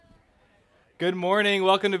Good morning.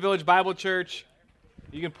 Welcome to Village Bible Church.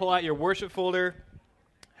 You can pull out your worship folder,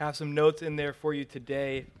 have some notes in there for you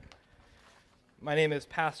today. My name is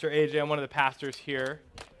Pastor AJ. I'm one of the pastors here.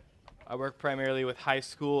 I work primarily with high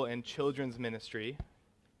school and children's ministry.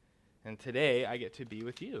 And today I get to be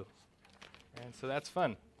with you. And so that's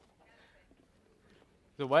fun.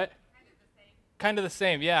 The what? Kind of the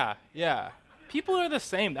same, yeah. People are the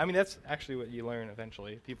same. I mean, that's actually what you learn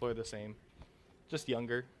eventually. People are the same, just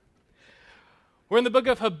younger. We're in the book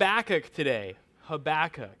of Habakkuk today.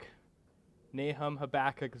 Habakkuk. Nahum,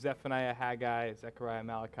 Habakkuk, Zephaniah, Haggai, Zechariah,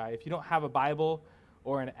 Malachi. If you don't have a Bible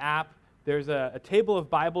or an app, there's a table of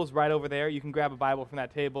Bibles right over there. You can grab a Bible from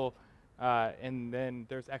that table, and then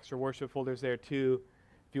there's extra worship folders there too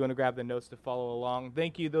if you want to grab the notes to follow along.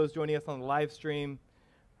 Thank you, those joining us on the live stream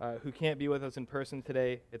who can't be with us in person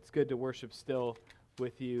today. It's good to worship still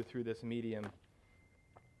with you through this medium.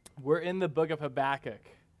 We're in the book of Habakkuk.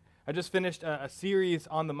 I just finished a series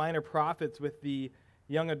on the minor prophets with the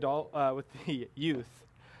with the youth,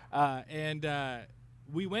 and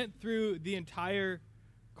we went through the entire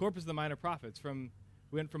corpus of the minor prophets. We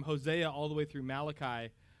went from Hosea all the way through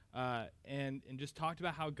Malachi, and just talked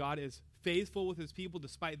about how God is faithful with his people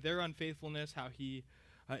despite their unfaithfulness, how he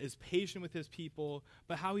is patient with his people,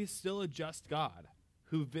 but how he's still a just God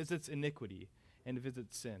who visits iniquity and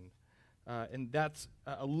visits sin. And that's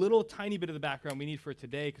a little tiny bit of the background we need for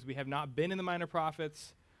today because we have not been in the minor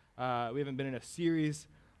prophets. We haven't been in a series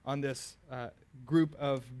on this group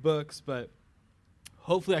of books, but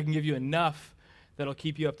hopefully I can give you enough that'll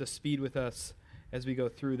keep you up to speed with us as we go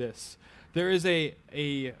through this. There is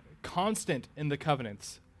a constant in the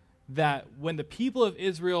covenants that when the people of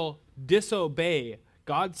Israel disobey,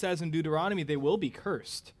 God says in Deuteronomy they will be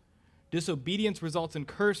cursed. Disobedience results in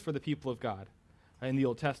curse for the people of God in the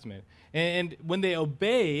Old Testament. And when they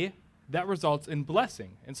obey, that results in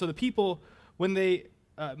blessing. And so the people, when they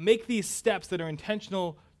make these steps that are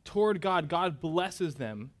intentional toward God, God blesses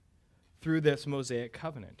them through this Mosaic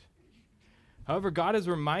covenant. However, God has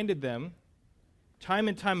reminded them time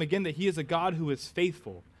and time again that he is a God who is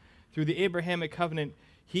faithful. Through the Abrahamic covenant,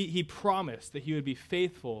 he promised that he would be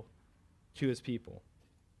faithful to his people.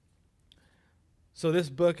 So this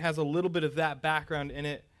book has a little bit of that background in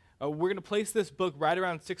it. We're going to place this book right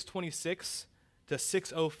around 626 to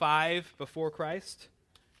 605 before Christ.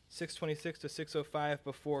 626 to 605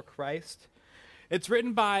 before Christ. It's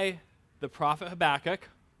written by the prophet Habakkuk,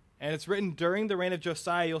 and it's written during the reign of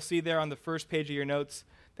Josiah. You'll see there on the first page of your notes,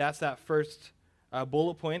 that's that first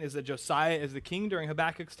bullet point, is that Josiah is the king during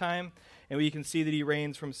Habakkuk's time, and we can see that he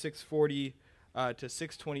reigns from 640 to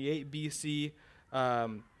 628 BC.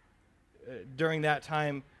 During that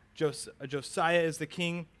time, Josiah is the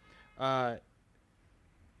king,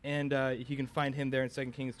 and you can find him there in 2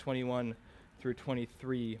 Kings 21 through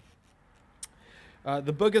 23.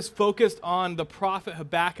 The book is focused on the prophet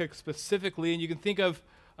Habakkuk specifically, and you can think of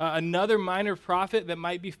another minor prophet that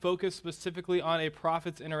might be focused specifically on a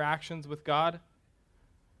prophet's interactions with God,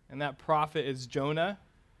 and that prophet is Jonah.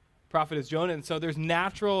 And so there's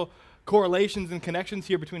natural correlations and connections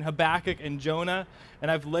here between Habakkuk and Jonah, and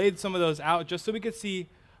I've laid some of those out just so we could see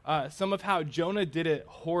some of how Jonah did it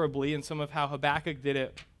horribly and some of how Habakkuk did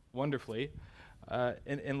it wonderfully,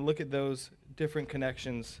 and look at those different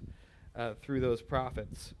connections through those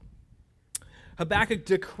prophets. Habakkuk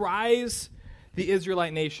decries the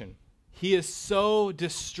Israelite nation. He is so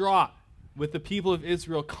distraught with the people of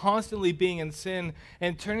Israel constantly being in sin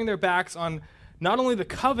and turning their backs on not only the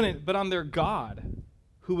covenant, but on their God,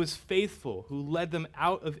 who was faithful, who led them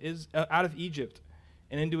out of Egypt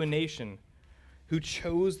and into a nation, who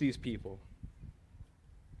chose these people.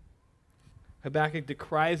 Habakkuk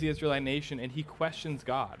decries the Israelite nation, and he questions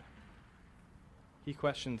God.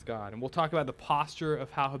 And we'll talk about the posture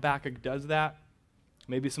of how Habakkuk does that,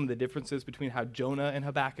 maybe some of the differences between how Jonah and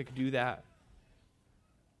Habakkuk do that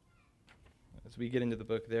as we get into the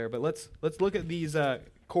book there. But let's look at these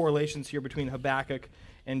correlations here between Habakkuk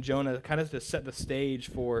and Jonah, kind of to set the stage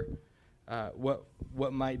for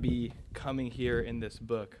what might be coming here in this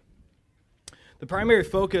book. The primary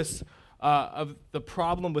focus of the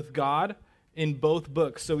problem with God in both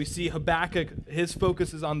books. So we see Habakkuk, his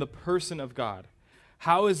focus is on the person of God.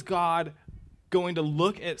 How is God going to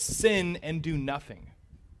look at sin and do nothing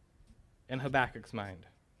in Habakkuk's mind?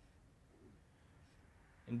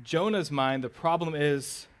 In Jonah's mind, the problem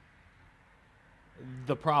is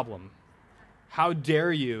the problem. How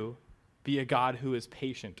dare you be a God who is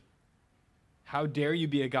patient? How dare you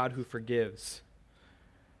be a God who forgives?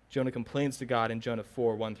 Jonah complains to God in Jonah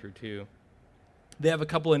 4, 1 through 2. They have a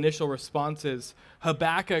couple initial responses.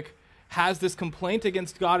 Habakkuk has this complaint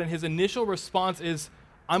against God, and his initial response is,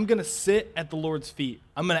 I'm going to sit at the Lord's feet.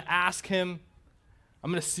 I'm going to ask him.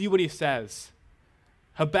 I'm going to see what he says.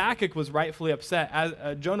 Habakkuk was rightfully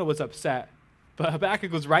upset. Jonah was upset, but Habakkuk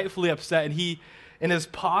was rightfully upset, and he, in his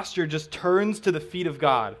posture, just turns to the feet of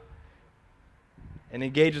God and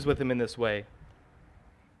engages with him in this way.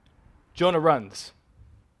 Jonah runs.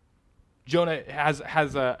 Jonah has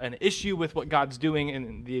an issue with what God's doing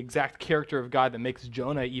and the exact character of God that makes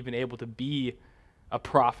Jonah even able to be a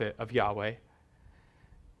prophet of Yahweh.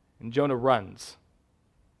 And Jonah runs.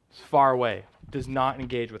 He's far away, does not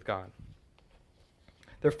engage with God.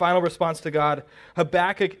 Their final response to God,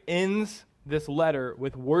 Habakkuk ends this letter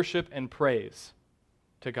with worship and praise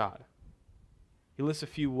to God. He lists a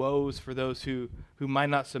few woes for those who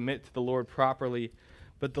might not submit to the Lord properly,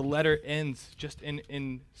 but the letter ends just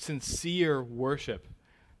in sincere worship,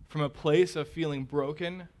 from a place of feeling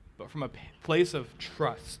broken, but from a place of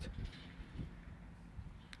trust.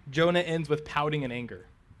 Jonah ends with pouting and anger.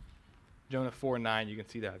 Jonah 4:9, you can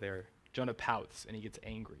see that there. Jonah pouts and he gets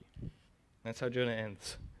angry. That's how Jonah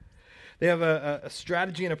ends. They have a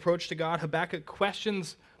strategy and approach to God. Habakkuk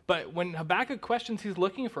questions, but when Habakkuk questions, he's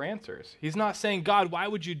looking for answers. He's not saying, God, why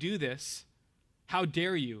would you do this? How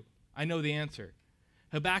dare you? I know the answer.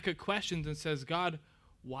 Habakkuk questions and says, God,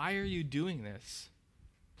 why are you doing this?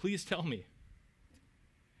 Please tell me.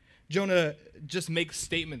 Jonah just makes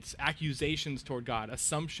statements, accusations toward God,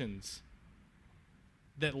 assumptions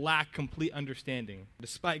that lack complete understanding.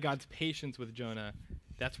 Despite God's patience with Jonah,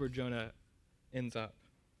 that's where Jonah ends up.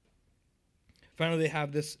 Finally, they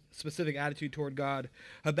have this specific attitude toward God.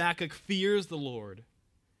 Habakkuk fears the Lord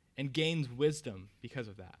and gains wisdom because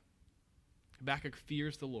of that. Habakkuk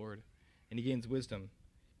fears the Lord and he gains wisdom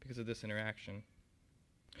because of this interaction.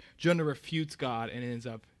 Jonah refutes God and ends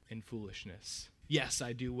up in foolishness. Yes,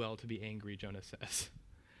 I do well to be angry, Jonah says.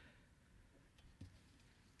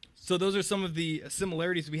 So those are some of the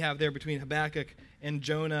similarities we have there between Habakkuk and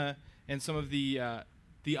Jonah, and some of the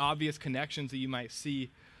obvious connections that you might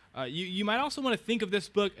see. You might also want to think of this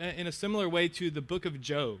book in a similar way to the book of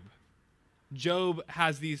Job. Job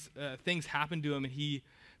has these things happen to him, and he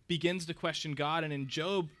begins to question God, and in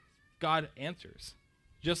Job, God answers.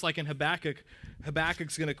 Just like in Habakkuk,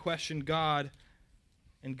 Habakkuk's going to question God,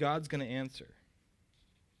 and God's going to answer.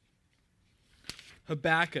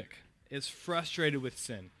 Habakkuk is frustrated with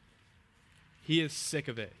sin. He is sick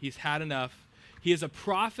of it. He's had enough. He is a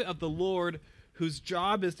prophet of the Lord whose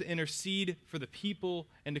job is to intercede for the people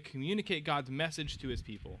and to communicate God's message to his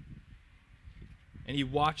people. And he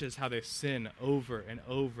watches how they sin over and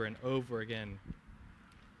over and over again.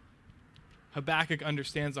 Habakkuk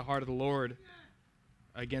understands the heart of the Lord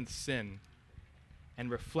against sin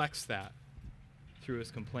and reflects that through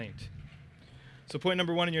his complaint. So point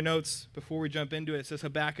number 1 in your notes, before we jump into it, says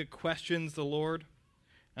Habakkuk questions the Lord,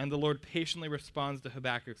 and the Lord patiently responds to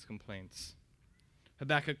Habakkuk's complaints.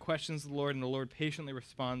 Habakkuk questions the Lord, and the Lord patiently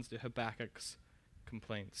responds to Habakkuk's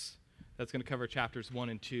complaints. That's going to cover chapters 1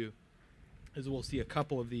 and 2, as we'll see a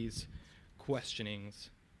couple of these questionings.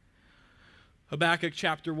 Habakkuk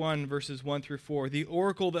chapter 1, verses 1 through 4. The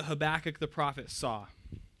oracle that Habakkuk the prophet saw.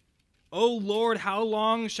 O Lord, how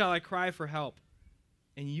long shall I cry for help,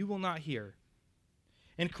 and you will not hear?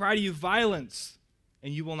 And cry to you violence,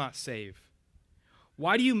 and you will not save?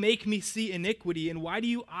 Why do you make me see iniquity, and why do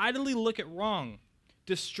you idly look at wrong?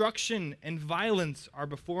 Destruction and violence are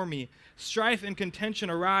before me. Strife and contention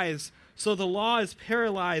arise, so the law is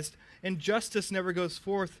paralyzed, and justice never goes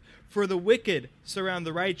forth. For the wicked surround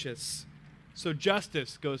the righteous, so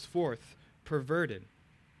justice goes forth perverted.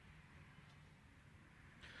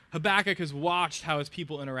 Habakkuk has watched how his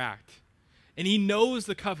people interact, and he knows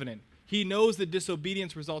the covenant. He knows that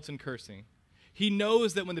disobedience results in cursing. He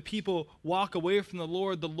knows that when the people walk away from the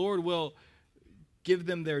Lord will give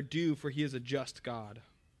them their due, for he is a just God.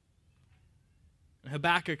 And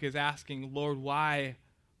Habakkuk is asking, Lord, why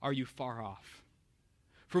are you far off?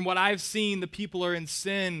 From what I've seen, the people are in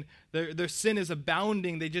sin. Their sin is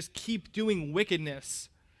abounding. They just keep doing wickedness.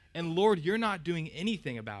 And Lord, you're not doing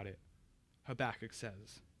anything about it, Habakkuk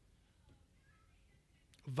says.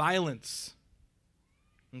 Violence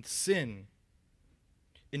and sin,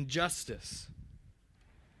 injustice.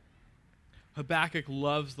 Habakkuk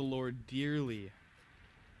loves the Lord dearly,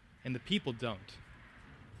 and the people don't.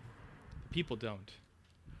 The people don't.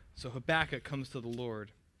 So Habakkuk comes to the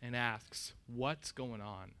Lord and asks, what's going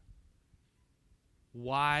on?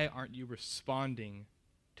 Why aren't you responding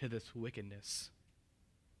to this wickedness?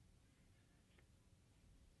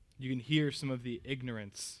 You can hear some of the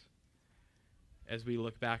ignorance as we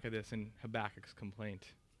look back at this in Habakkuk's complaint.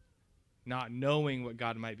 Not knowing what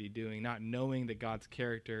God might be doing, not knowing that God's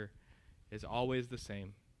character is always the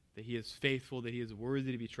same, that he is faithful, that he is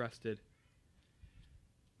worthy to be trusted.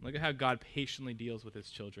 Look at how God patiently deals with his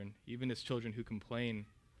children, even his children who complain.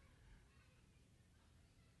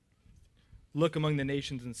 Look among the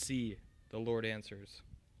nations and see, the Lord answers.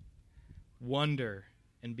 Wonder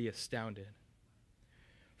and be astounded.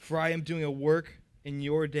 For I am doing a work in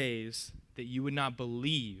your days that you would not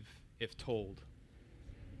believe if told.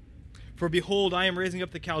 For behold, I am raising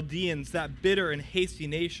up the Chaldeans, that bitter and hasty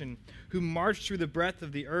nation, who march through the breadth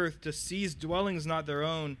of the earth to seize dwellings not their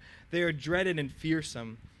own. They are dreaded and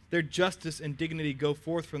fearsome. Their justice and dignity go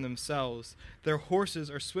forth from themselves. Their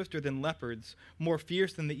horses are swifter than leopards, more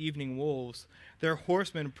fierce than the evening wolves. Their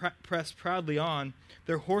horsemen press proudly on.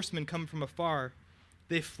 Their horsemen come from afar.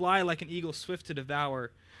 They fly like an eagle swift to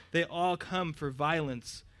devour. They all come for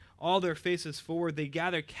violence. All their faces forward, they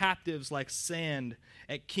gather captives like sand.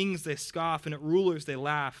 At kings they scoff, and at rulers they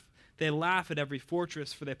laugh. They laugh at every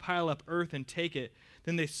fortress, for they pile up earth and take it.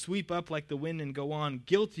 Then they sweep up like the wind and go on,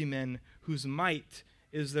 guilty men whose might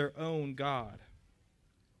is their own God.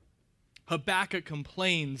 Habakkuk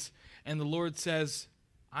complains, and the Lord says,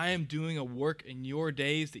 I am doing a work in your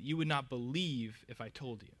days that you would not believe if I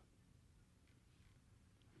told you.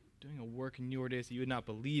 Doing a work in your days that you would not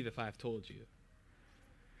believe if I have told you.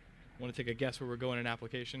 Want to take a guess where we're going in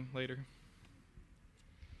application later?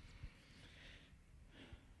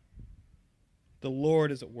 The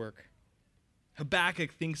Lord is at work.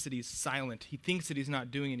 Habakkuk thinks that he's silent. He thinks that he's not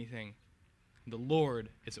doing anything. The Lord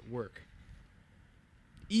is at work.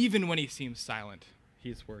 Even when he seems silent,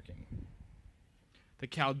 he's working. The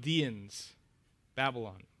Chaldeans,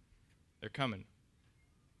 Babylon, they're coming.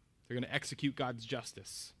 They're going to execute God's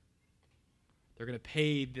justice. They're going to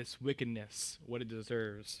pay this wickedness what it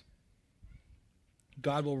deserves.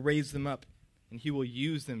 God will raise them up, and he will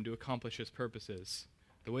use them to accomplish his purposes.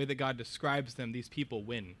 The way that God describes them, these people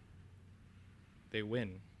win. They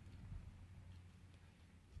win.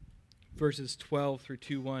 Verses 12 through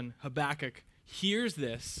 2:1, Habakkuk hears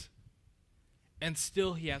this, and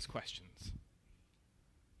still he has questions.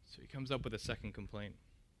 So he comes up with a second complaint.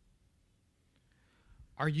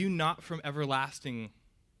 Are you not from everlasting,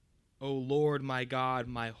 O Lord my God,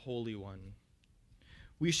 my Holy One?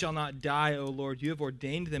 We shall not die, O Lord. You have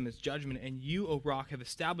ordained them as judgment, and you, O Rock, have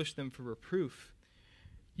established them for reproof.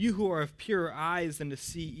 You who are of purer eyes than to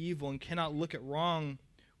see evil and cannot look at wrong,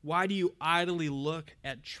 why do you idly look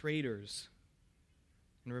at traitors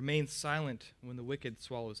and remain silent when the wicked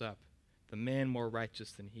swallows up the man more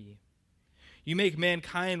righteous than he? You make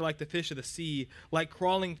mankind like the fish of the sea, like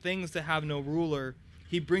crawling things that have no ruler.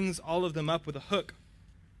 He brings all of them up with a hook.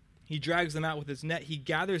 He drags them out with his net. He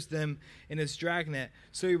gathers them in his dragnet.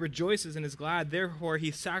 So he rejoices and is glad. Therefore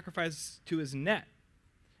he sacrifices to his net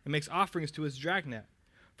and makes offerings to his dragnet.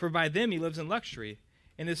 For by them he lives in luxury,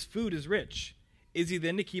 and his food is rich. Is he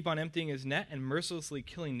then to keep on emptying his net and mercilessly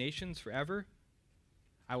killing nations forever?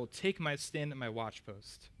 I will take my stand at my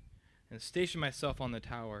watchpost and station myself on the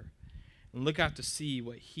tower and look out to see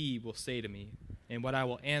what he will say to me and what I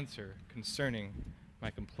will answer concerning my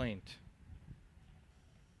complaint.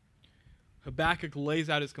 Habakkuk lays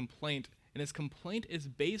out his complaint, and his complaint is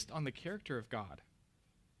based on the character of God.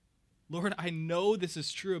 Lord, I know this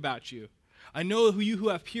is true about you. I know you who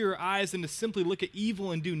have pure eyes than to simply look at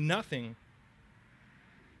evil and do nothing.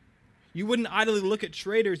 You wouldn't idly look at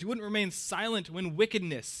traitors. You wouldn't remain silent when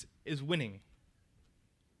wickedness is winning.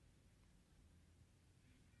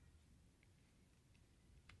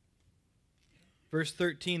 Verse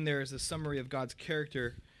 13 there is a summary of God's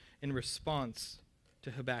character in response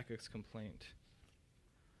to Habakkuk's complaint.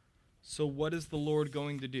 So what is the Lord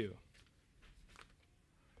going to do?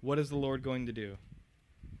 What is the Lord going to do?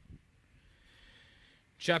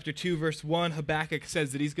 Chapter 2, verse 1, Habakkuk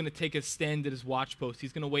says that he's going to take his stand at his watchpost.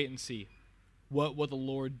 He's going to wait and see. What will the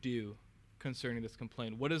Lord do concerning this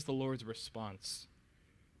complaint? What is the Lord's response?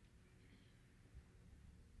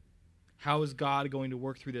 How is God going to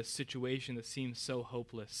work through this situation that seems so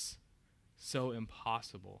hopeless, so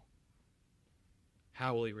impossible?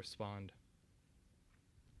 How will he respond?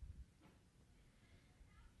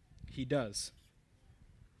 He does.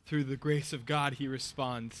 Through the grace of God, he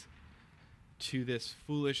responds to this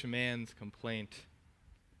foolish man's complaint.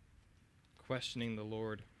 Questioning the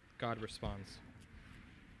Lord, God responds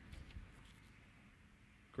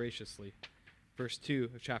graciously. Verse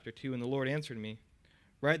 2 of chapter 2, and the Lord answered me,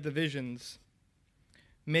 write the visions,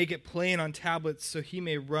 make it plain on tablets so he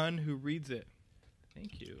may run who reads it.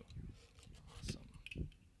 Thank you. Awesome.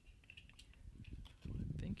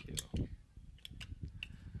 Thank you.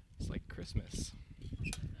 It's like Christmas.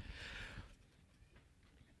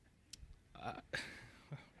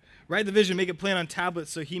 Write the vision, make it plain on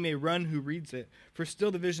tablets so he may run who reads it. For still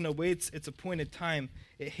the vision awaits its appointed time.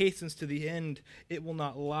 It hastens to the end. It will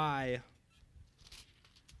not lie.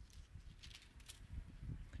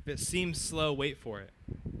 If it seems slow, wait for it.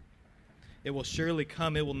 It will surely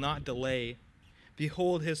come. It will not delay.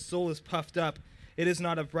 Behold, his soul is puffed up. It is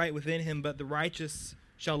not upright within him, but the righteous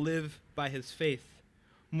shall live by his faith.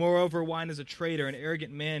 Moreover, wine is a traitor, an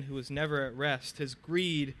arrogant man who is never at rest. His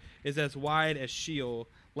greed is as wide as Sheol.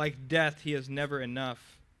 Like death, he is never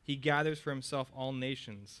enough. He gathers for himself all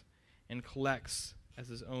nations and collects as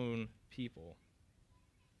his own people.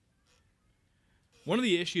 One of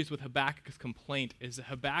the issues with Habakkuk's complaint is that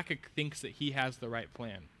Habakkuk thinks that he has the right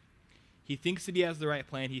plan. He thinks that he has the right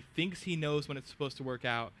plan. He thinks he knows when it's supposed to work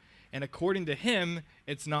out. And according to him,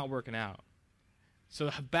 it's not working out. So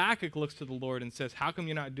Habakkuk looks to the Lord and says, how come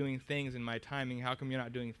you're not doing things in my timing? How come you're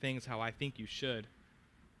not doing things how I think you should?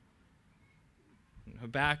 And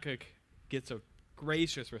Habakkuk gets a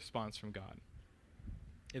gracious response from God.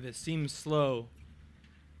 If it seems slow,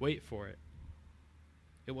 wait for it.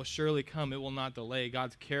 It will surely come. It will not delay.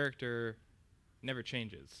 God's character never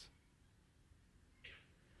changes.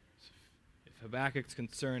 If Habakkuk's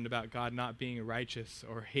concerned about God not being righteous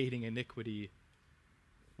or hating iniquity,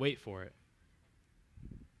 wait for it.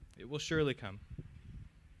 It will surely come.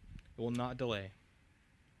 It will not delay.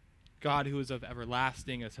 God, who is of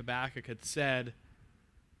everlasting, as Habakkuk had said,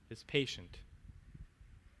 is patient,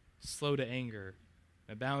 slow to anger,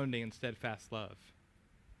 abounding in steadfast love.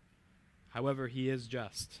 However, he is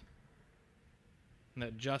just, and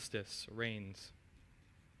that justice reigns.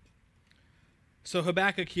 So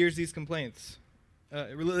Habakkuk hears these complaints,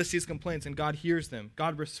 lists these complaints, and God hears them.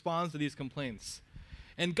 God responds to these complaints.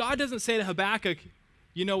 And God doesn't say to Habakkuk,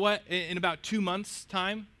 you know what, in about 2 months'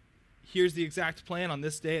 time, here's the exact plan on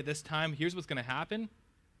this day at this time, here's what's going to happen.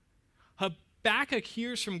 Habakkuk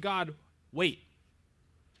hears from God, wait.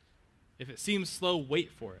 If it seems slow,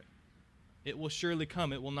 wait for it. It will surely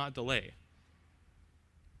come. It will not delay.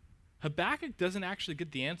 Habakkuk doesn't actually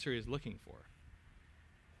get the answer he's looking for.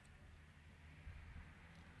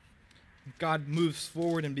 God moves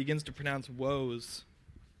forward and begins to pronounce woes.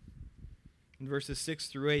 In verses 6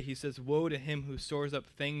 through 8, he says, woe to him who stores up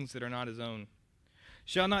things that are not his own.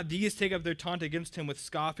 Shall not these take up their taunt against him with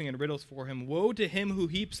scoffing and riddles for him? Woe to him who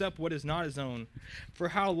heaps up what is not his own. For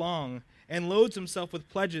how long? And loads himself with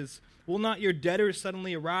pledges. Will not your debtors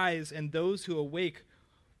suddenly arise, and those who awake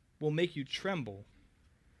will make you tremble,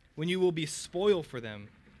 when you will be spoil for them?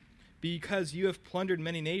 Because you have plundered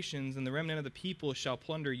many nations, and the remnant of the people shall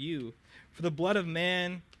plunder you. For the blood of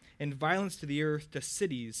man and violence to the earth, to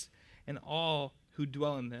cities, and all who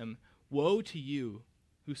dwell in them. Woe to you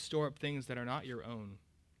who store up things that are not your own.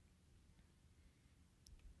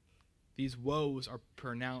 These woes are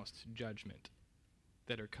pronounced judgment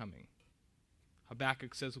that are coming.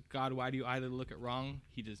 Habakkuk says, God, why do you idly look at wrong?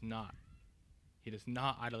 He does not. He does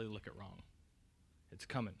not idly look at wrong. It's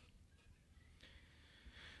coming.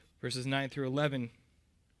 Verses 9 through 11,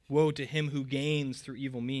 woe to him who gains through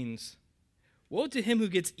evil means. Woe to him who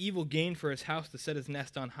gets evil gain for his house to set his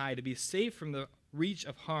nest on high, to be safe from the reach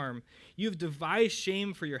of harm. You have devised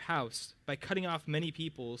shame for your house by cutting off many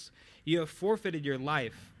peoples. You have forfeited your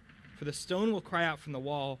life, for the stone will cry out from the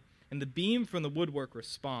wall, and the beam from the woodwork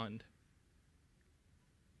respond.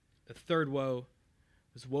 The third woe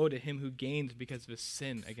was woe to him who gains because of his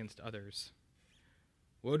sin against others.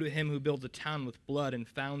 Woe to him who builds a town with blood and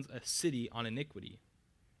founds a city on iniquity.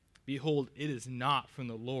 Behold, it is not from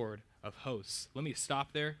the Lord of hosts. Let me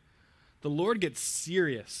stop there. The Lord gets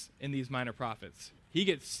serious in these minor prophets. He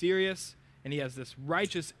gets serious, and he has this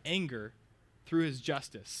righteous anger through his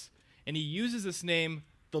justice. And he uses this name,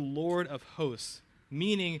 the Lord of hosts,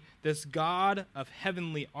 meaning this God of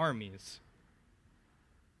heavenly armies.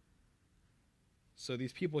 So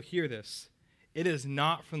these people hear this. It is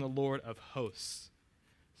not from the Lord of hosts.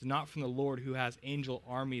 It's not from the Lord who has angel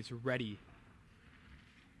armies ready.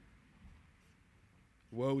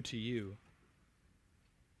 Woe to you.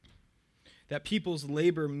 That peoples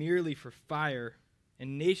labor merely for fire,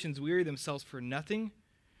 and nations weary themselves for nothing.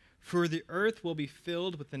 For the earth will be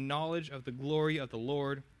filled with the knowledge of the glory of the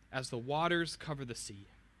Lord as the waters cover the sea.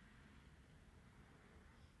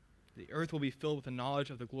 The earth will be filled with the knowledge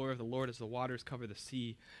of the glory of the Lord as the waters cover the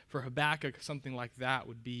sea. For Habakkuk, something like that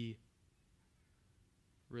would be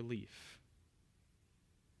relief,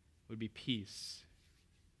 would be peace,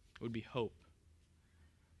 would be hope.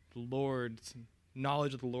 The Lord's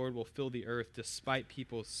knowledge of the Lord will fill the earth despite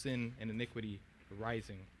people's sin and iniquity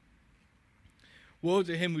rising. Woe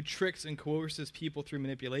to him who tricks and coerces people through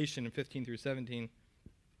manipulation in 15 through 17.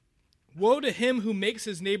 Woe to him who makes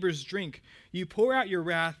his neighbors drink. You pour out your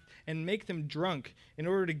wrath and make them drunk. In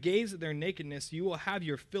order to gaze at their nakedness, you will have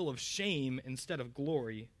your fill of shame instead of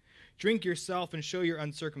glory. Drink yourself and show your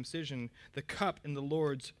uncircumcision. The cup in the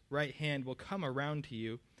Lord's right hand will come around to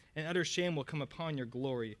you, and utter shame will come upon your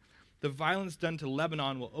glory. The violence done to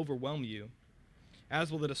Lebanon will overwhelm you,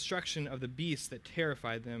 as will the destruction of the beasts that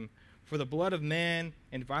terrified them. For the blood of man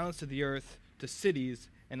and violence to the earth, to cities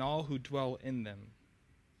and all who dwell in them.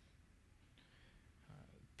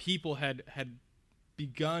 People had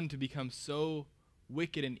begun to become so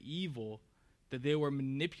wicked and evil that they were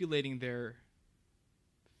manipulating their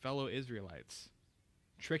fellow Israelites,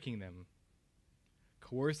 tricking them,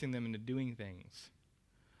 coercing them into doing things.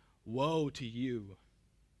 Woe to you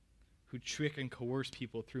who trick and coerce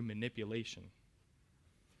people through manipulation.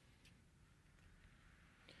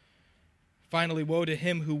 Finally, woe to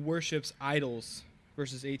him who worships idols.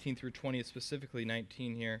 Verses 18 through 20, specifically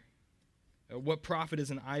 19 here. What profit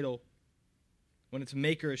is an idol when its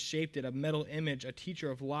maker has shaped it, a metal image, a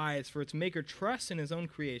teacher of lies? For its maker trusts in his own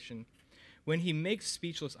creation. When he makes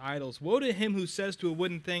speechless idols, woe to him who says to a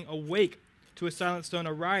wooden thing, awake, to a silent stone,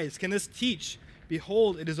 arise. Can this teach?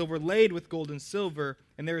 Behold, it is overlaid with gold and silver,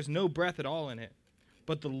 and there is no breath at all in it.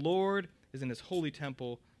 But the Lord is in his holy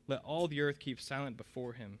temple. Let all the earth keep silent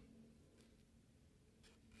before him.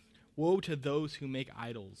 Woe to those who make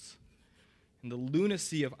idols. And the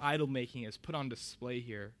lunacy of idol making is put on display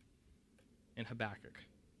here in Habakkuk.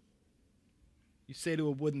 You say to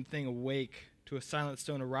a wooden thing, awake, to a silent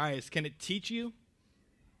stone, arise. Can it teach you?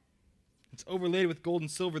 It's overlaid with gold and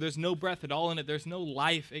silver. There's no breath at all in it. There's no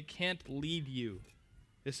life. It can't lead you.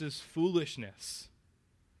 This is foolishness.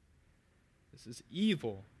 This is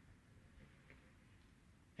evil.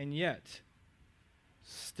 And yet,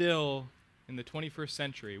 still in the 21st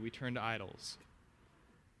century, we turn to idols.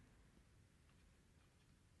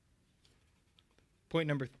 Point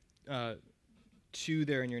number 2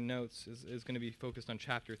 there in your notes is going to be focused on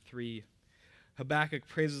chapter 3. Habakkuk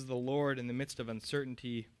praises the Lord in the midst of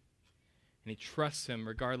uncertainty, and he trusts him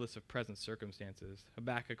regardless of present circumstances.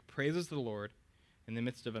 Habakkuk praises the Lord in the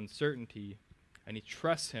midst of uncertainty, and he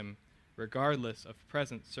trusts him regardless of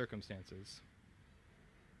present circumstances.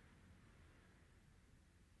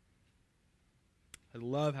 I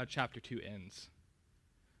love how chapter 2 ends.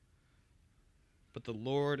 But the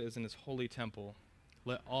Lord is in his holy temple.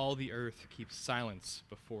 Let all the earth keep silence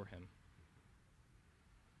before him.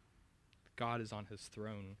 God is on his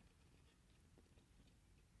throne.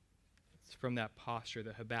 It's from that posture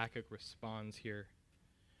that Habakkuk responds here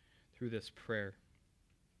through this prayer.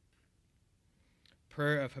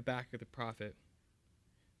 Prayer of Habakkuk the prophet,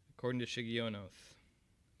 according to Shigionoth.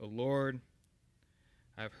 O Lord,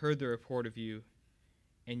 I have heard the report of you,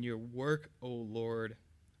 and your work, O Lord,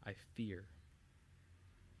 I fear.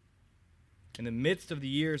 In the midst of the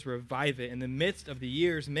years, revive it. In the midst of the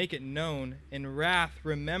years, make it known. In wrath,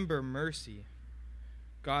 remember mercy.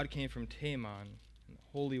 God came from Teman, and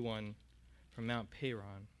the Holy One from Mount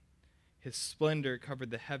Paran. His splendor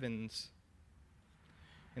covered the heavens,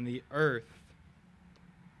 and the earth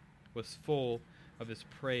was full of his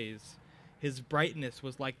praise. His brightness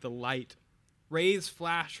was like the light. Rays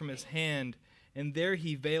flashed from his hand, and there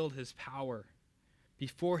he veiled his power.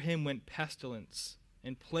 Before him went pestilence,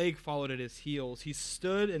 and plague followed at his heels. He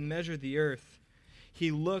stood and measured the earth. He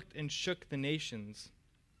looked and shook the nations.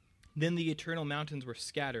 Then the eternal mountains were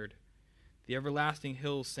scattered. The everlasting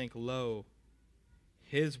hills sank low.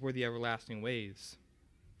 His were the everlasting ways.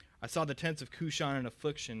 I saw the tents of Cushan in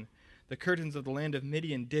affliction. The curtains of the land of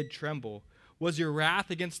Midian did tremble. Was your wrath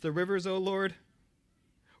against the rivers, O Lord?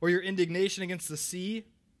 Or your indignation against the sea?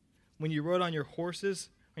 When you rode on your horses,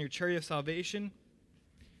 on your chariot of salvation?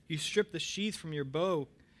 You stripped the sheath from your bow,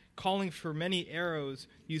 calling for many arrows.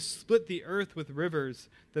 You split the earth with rivers.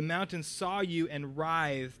 The mountains saw you and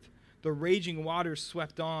writhed. The raging waters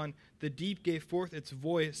swept on. The deep gave forth its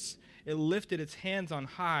voice. It lifted its hands on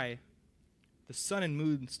high. The sun and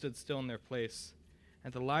moon stood still in their place,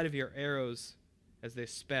 at the light of your arrows as they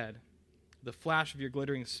sped. The flash of your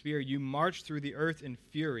glittering spear, you marched through the earth in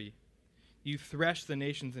fury. You threshed the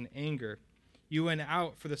nations in anger. You went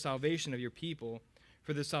out for the salvation of your people,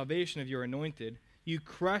 for the salvation of your anointed. You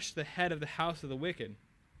crushed the head of the house of the wicked,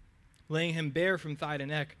 laying him bare from thigh to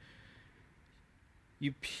neck.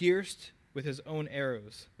 You pierced with his own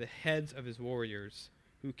arrows the heads of his warriors,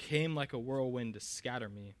 who came like a whirlwind to scatter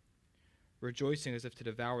me, rejoicing as if to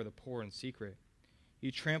devour the poor in secret.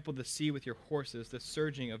 You trampled the sea with your horses, the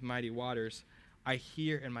surging of mighty waters. I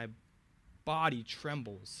hear, and my body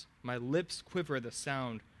trembles. My lips quiver at the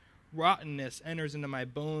sound. Rottenness enters into my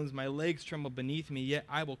bones. My legs tremble beneath me, yet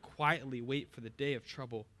I will quietly wait for the day of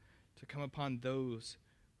trouble to come upon those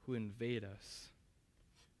who invade us.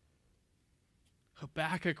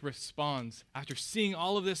 Habakkuk responds. After seeing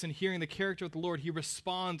all of this and hearing the character of the Lord, he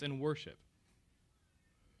responds in worship.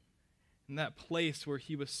 In that place where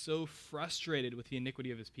he was so frustrated with the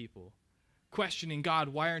iniquity of his people, questioning God,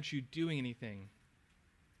 why aren't you doing anything?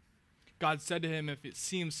 God said to him, if it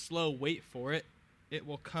seems slow, wait for it. It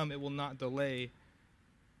will come, it will not delay.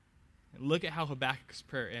 And look at how Habakkuk's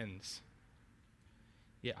prayer ends.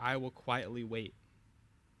 Yet I will quietly wait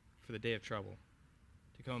for the day of trouble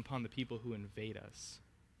to come upon the people who invade us.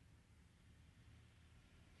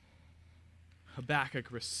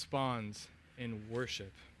 Habakkuk responds in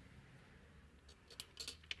worship.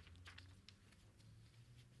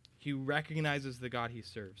 He recognizes the God he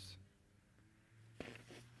serves.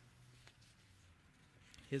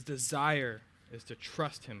 His desire is to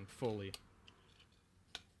trust him fully.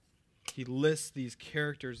 He lists these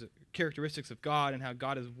characteristics of God and how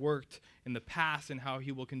God has worked in the past and how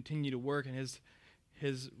he will continue to work, and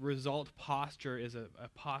his result posture is a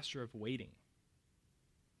posture of waiting.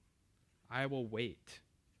 I will wait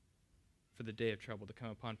for the day of trouble to come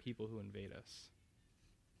upon people who invade us.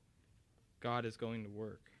 God is going to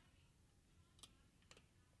work.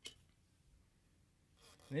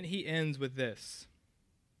 And then he ends with this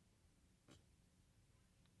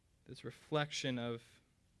reflection of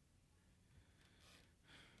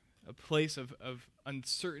a place of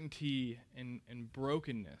uncertainty and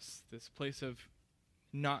brokenness, this place of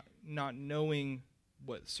not knowing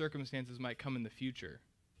what circumstances might come in the future.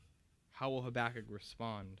 How will Habakkuk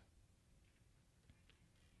respond?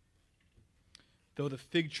 Though the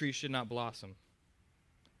fig tree should not blossom,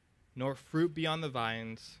 nor fruit be on the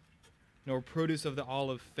vines, nor produce of the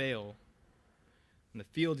olive fail, and the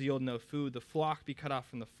fields yield no food, the flock be cut off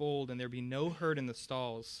from the fold, and there be no herd in the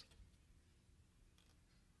stalls,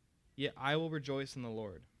 yet I will rejoice in the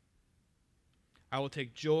Lord. I will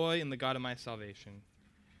take joy in the God of my salvation.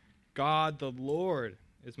 God, the Lord,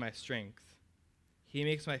 is my strength. He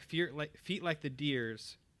makes my feet like the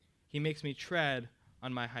deer's. He makes me tread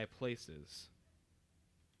on my high places.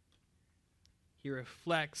 He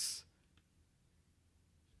reflects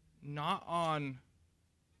not on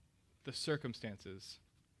the circumstances,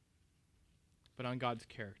 but on God's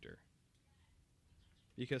character.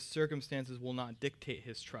 Because circumstances will not dictate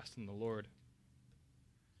his trust in the Lord.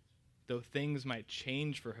 Though things might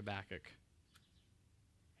change for Habakkuk,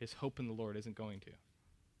 his hope in the Lord isn't going to.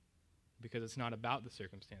 Because it's not about the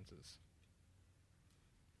circumstances.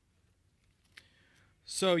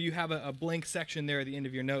 So you have a blank section there at the end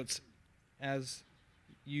of your notes, as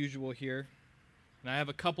usual here. And I have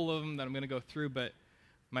a couple of them that I'm going to go through, but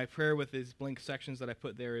my prayer with these blank sections that I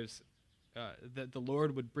put there is that the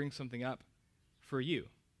Lord would bring something up for you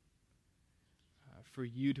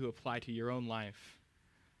to apply to your own life.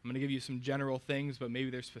 I'm going to give you some general things, but maybe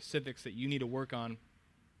there's specifics that you need to work on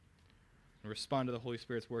and respond to the Holy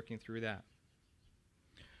Spirit's working through that.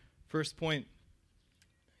 First point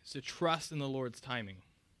is to trust in the Lord's timing.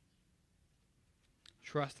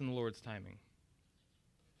 Trust in the Lord's timing.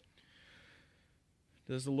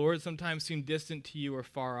 Does the Lord sometimes seem distant to you or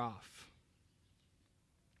far off?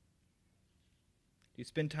 Do you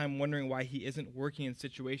spend time wondering why he isn't working in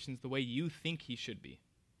situations the way you think he should be?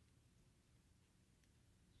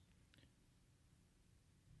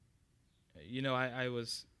 You know, I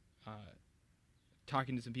was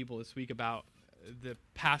talking to some people this week about the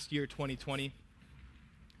past year, 2020,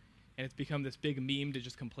 and it's become this big meme to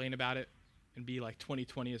just complain about it and be like,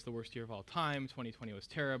 2020 is the worst year of all time, 2020 was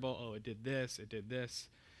terrible, oh, it did this.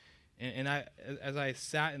 And I, as I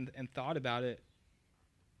sat and thought about it,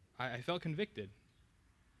 I felt convicted.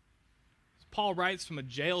 Paul writes from a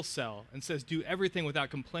jail cell and says, do everything without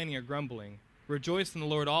complaining or grumbling. Rejoice in the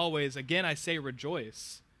Lord always. Again, I say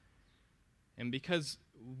rejoice. And because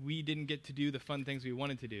we didn't get to do the fun things we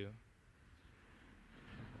wanted to do,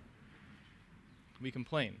 we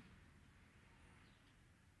complain.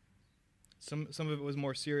 Some of it was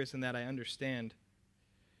more serious than that, I understand.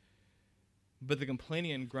 But the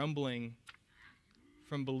complaining and grumbling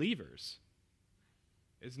from believers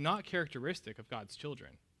is not characteristic of God's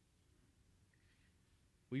children.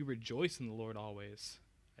 We rejoice in the Lord always.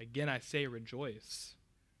 Again, I say rejoice.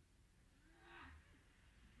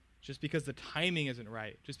 Just because the timing isn't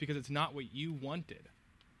right, just because it's not what you wanted,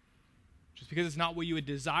 just because it's not what you had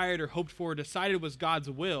desired or hoped for or decided was God's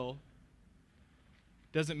will,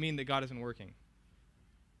 doesn't mean that God isn't working.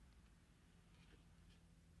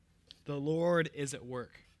 The Lord is at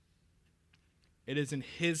work. It is in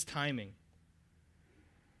his timing.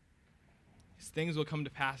 These things will come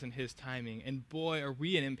to pass in his timing. And boy, are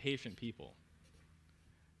we an impatient people.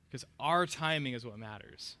 Because our timing is what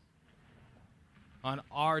matters. on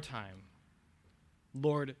our time.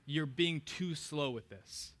 Lord, you're being too slow with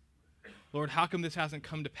this. Lord, how come this hasn't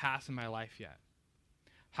come to pass in my life yet?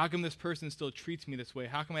 How come this person still treats me this way?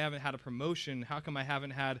 How come I haven't had a promotion? How come I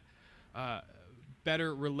haven't had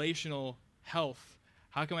better relational health?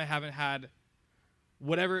 How come I haven't had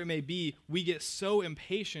whatever it may be? We get so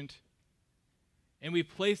impatient and we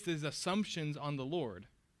place these assumptions on the Lord.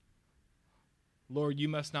 Lord, you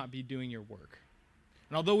must not be doing your work.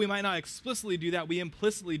 And although we might not explicitly do that, we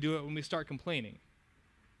implicitly do it when we start complaining.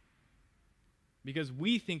 Because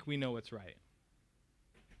we think we know what's right.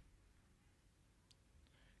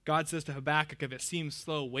 God says to Habakkuk, if it seems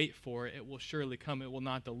slow, wait for it. It will surely come. It will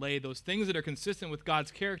not delay. Those things that are consistent with God's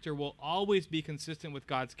character will always be consistent with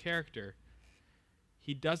God's character.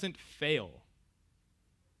 He doesn't fail.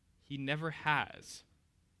 He never has.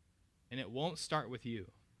 And it won't start with you.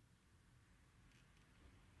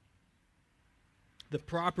 The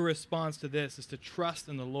proper response to this is to trust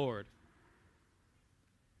in the Lord.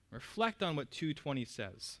 Reflect on what 2:20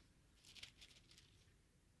 says.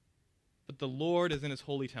 But the Lord is in his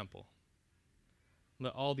holy temple.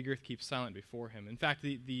 Let all the earth keep silent before him. In fact,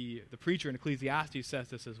 the preacher in Ecclesiastes says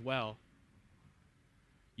this as well.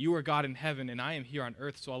 You are God in heaven, and I am here on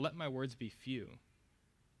earth, so I'll let my words be few.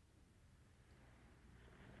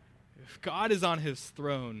 If God is on his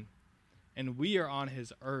throne, and we are on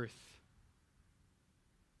his earth,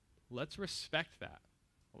 let's respect that.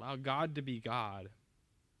 Allow God to be God,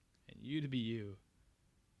 and you to be you.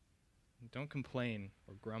 And don't complain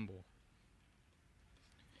or grumble.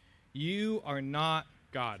 You are not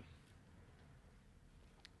God.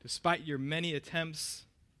 Despite your many attempts,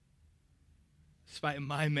 despite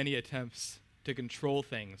my many attempts to control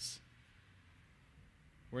things,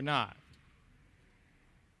 we're not.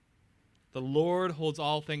 The Lord holds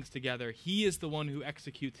all things together. He is the one who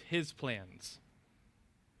executes his plans.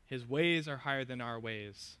 His ways are higher than our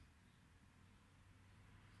ways.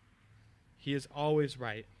 He is always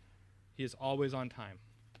right. He is always on time.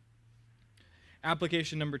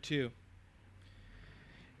 Application number 2.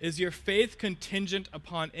 Is your faith contingent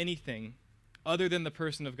upon anything other than the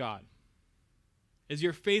person of God? Is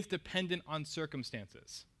your faith dependent on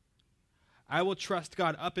circumstances? I will trust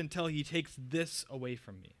God up until he takes this away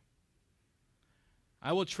from me.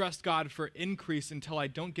 I will trust God for increase until I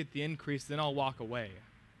don't get the increase, then I'll walk away.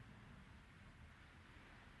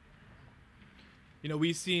 You know,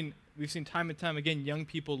 we've seen time and time again young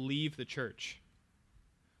people leave the church.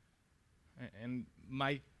 And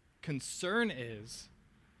my concern is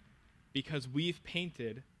because we've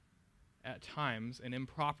painted at times an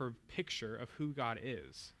improper picture of who God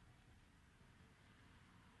is.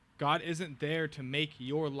 God isn't there to make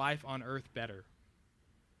your life on earth better.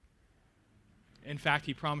 In fact,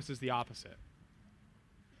 he promises the opposite.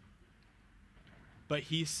 But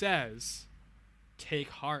he says, take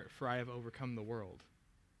heart, for I have overcome the world.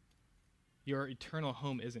 Your eternal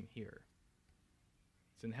home isn't here.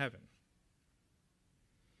 It's in heaven.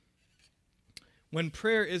 When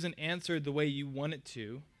prayer isn't answered the way you want it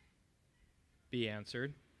to be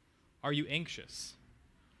answered, are you anxious?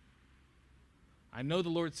 I know the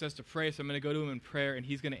Lord says to pray, so I'm going to go to him in prayer, and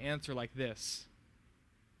he's going to answer like this.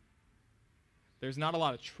 There's not a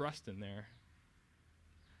lot of trust in there.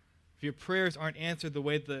 If your prayers aren't answered the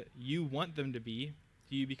way that you want them to be,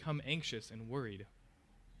 do you become anxious and worried?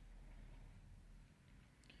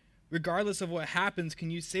 Regardless of what happens,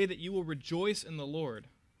 can you say that you will rejoice in the Lord?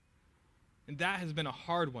 And that has been a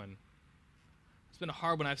hard one. It's been a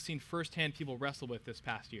hard one I've seen firsthand people wrestle with this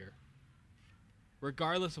past year.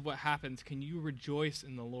 Regardless of what happens, can you rejoice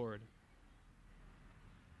in the Lord?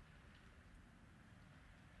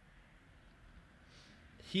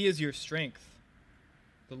 He is your strength.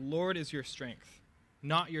 The Lord is your strength,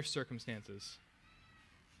 not your circumstances.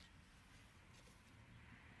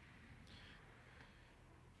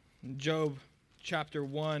 Job chapter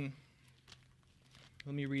 1.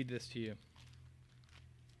 Let me read this to you.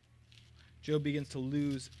 Job begins to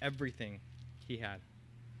lose everything he had.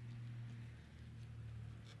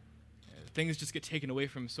 Things just get taken away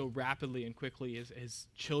from him so rapidly and quickly. His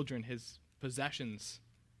children, his possessions,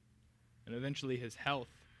 and eventually his health.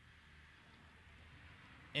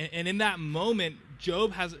 And in that moment,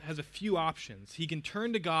 Job has a few options. He can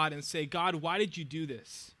turn to God and say, God, why did you do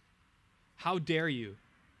this? How dare you?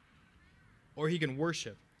 Or he can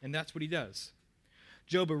worship, and that's what he does.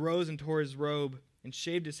 Job arose and tore his robe and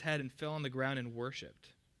shaved his head and fell on the ground and worshipped.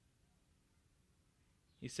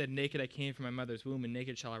 He said, naked I came from my mother's womb, and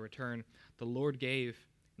naked shall I return. The Lord gave,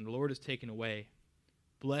 and the Lord has taken away.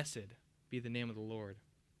 Blessed be the name of the Lord.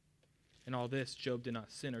 In all this, Job did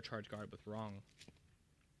not sin or charge God with wrong.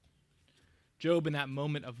 Job, in that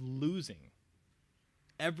moment of losing,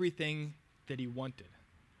 everything that he wanted,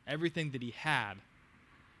 everything that he had,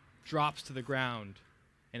 drops to the ground,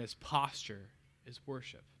 and his posture is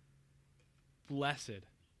worship. Blessed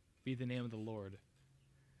be the name of the Lord,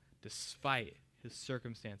 despite his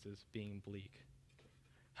circumstances being bleak.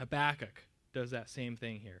 Habakkuk does that same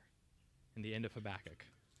thing here in the end of Habakkuk.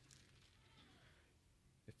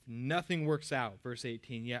 If nothing works out, verse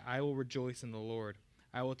 18, yet I will rejoice in the Lord.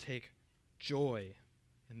 I will take joy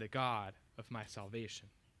in the God of my salvation.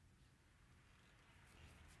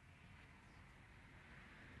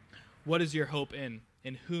 What is your hope in?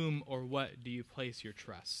 In whom or what do you place your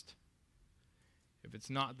trust? If it's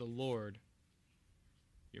not the Lord,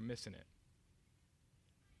 you're missing it.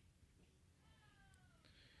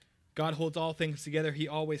 God holds all things together. He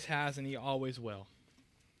always has and he always will.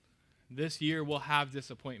 This year will have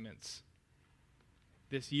disappointments.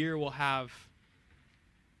 This year will have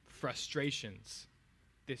frustrations.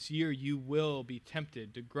 This year you will be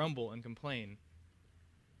tempted to grumble and complain.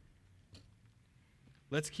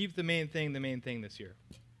 Let's keep the main thing this year.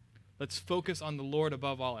 Let's focus on the Lord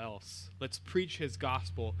above all else. Let's preach his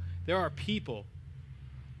gospel. There are people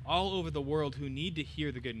all over the world who need to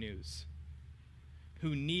hear the good news,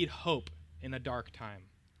 who need hope in a dark time.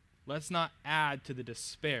 Let's not add to the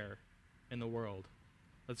despair in the world.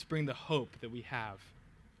 Let's bring the hope that we have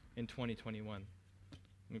in 2021.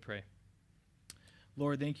 Let me pray.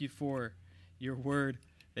 Lord, thank you for your word.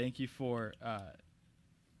 Thank you for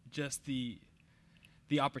just the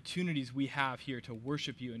opportunities we have here to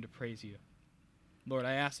worship you and to praise you. Lord,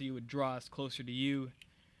 I ask that you would draw us closer to you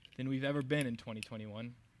than we've ever been in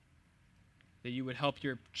 2021, that you would help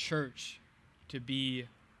your church to be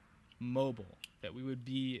mobile, that we would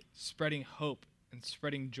be spreading hope and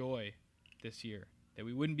spreading joy this year, that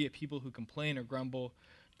we wouldn't be a people who complain or grumble,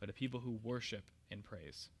 but a people who worship and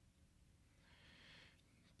praise.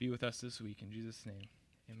 Be with us this week. In Jesus' name,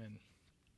 amen.